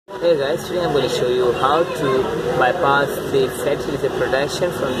Hey guys, today I'm going to show you how to bypass the factory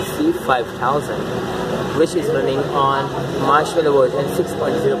protection from the C5000, which is running on Marshmallow version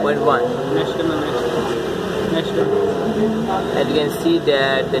 6.0.1. And you can see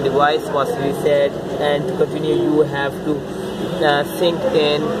that the device was reset, and to continue you have to sync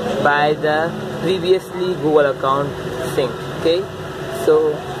in by the previously Google account sync. Okay,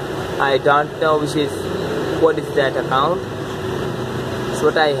 so I don't know what is that account. So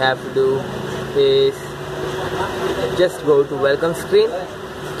what I have to do is just go to welcome screen.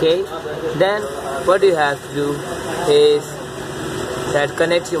 Okay, then what you have to do is that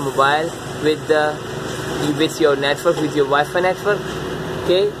connect your mobile with your network, with your Wi-Fi network.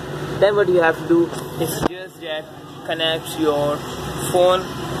 Okay, then what you have to do is just that connect your phone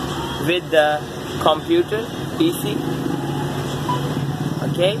with the computer PC.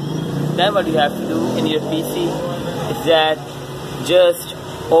 Okay, then what you have to do in your PC is that just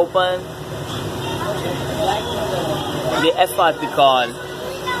open the FRP call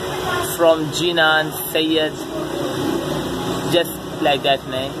from Jinan Sayed, just like that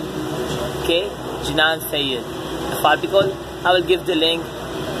name. Okay, Jinan Sayed FRP call. I will give the link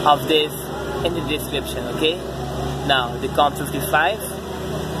of this in the description. Okay, now the COM55.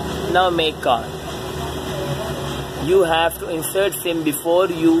 Now make call. You have to insert SIM before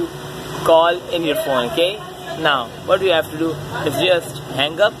you call in your phone. Okay, now what you have to do is just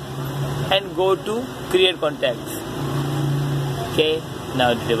hang up and go to create contacts. Okay,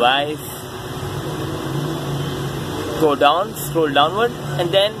 now the device, go down, scroll downward,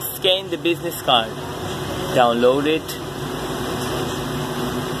 and then scan the business card, download it.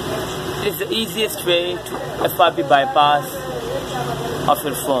 It is the easiest way to FRP bypass of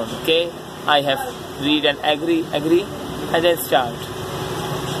your phone. Okay, I have read and agree, and then start.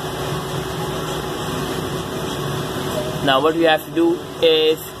 Now what you have to do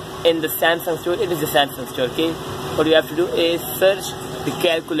is in the Samsung store, it is the Samsung store. Okay, what you have to do is search the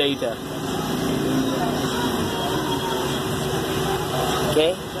calculator.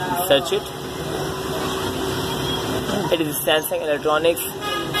 Okay, search it. It is the Samsung Electronics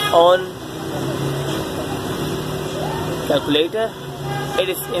on calculator. It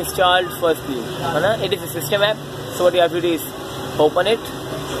is installed firstly. It is a system app. So what you have to do is open it.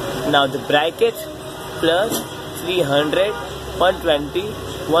 Now the bracket plus 300, 120,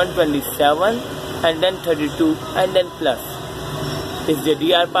 127, and then 32, and then plus. This is the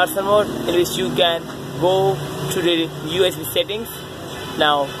DR parser mode, in which you can go to the USB settings.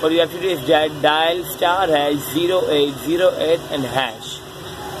 Now what you have to do is dial star hash 0808 and hash.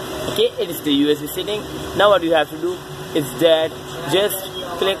 Okay, it is the USB setting. Now what you have to do is that just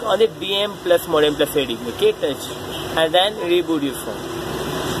click on the DM plus modem plus setting. Okay, touch, and then reboot your phone.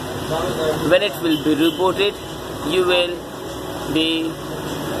 When it will be rebooted, you will be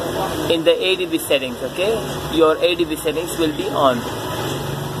in the ADB settings. Okay, your ADB settings will be on.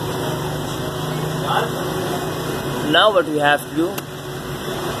 Now what you have to do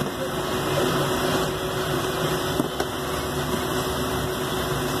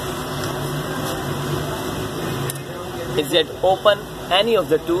is that open any of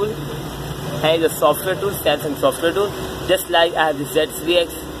the tool, any of the software tool, Samsung software tool, just like I have the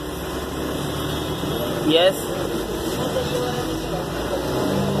Z3X. Yes,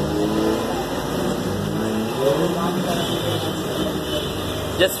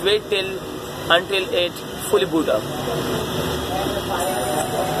 just wait until it fully boot up.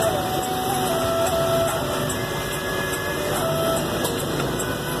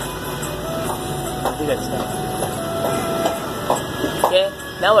 Okay,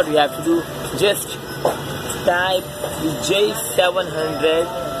 now what we have to do, just type the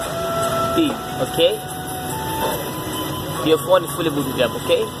J700P. Okay, your phone is fully booted up.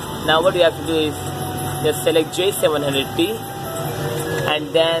 Okay, now what you have to do is just select J700P,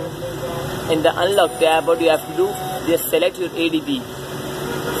 and then in the unlock tab, what you have to do, just select your ADB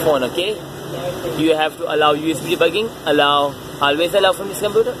phone. Okay, you have to allow USB debugging, always allow from this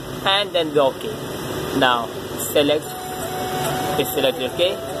computer, and then go OK. Now select, it's selected.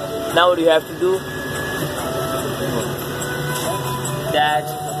 Okay, now what you have to do, that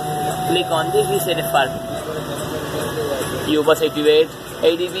click on the reset FRP. You must activate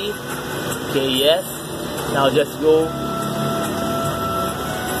ADB. Okay, yes. Now just go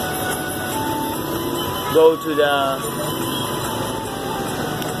to the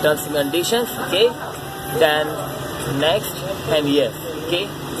terms and conditions. Okay, then next and yes. Okay,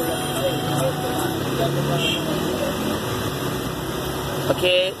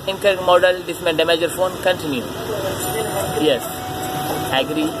 okay, incorrect model, this may damage your phone. Continue. Yes,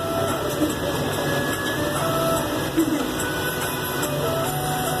 agree.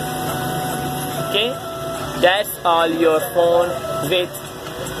 That's all your phone with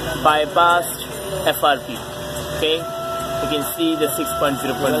bypassed FRP. Okay, you can see the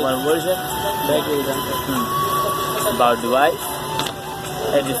 6.0.1 version. About device.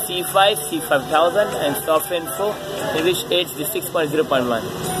 And the C5000 and software info, in which it's the 6.0.1.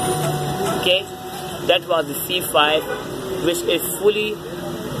 Okay, that was the C5, which is fully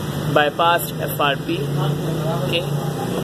bypassed FRP. Okay.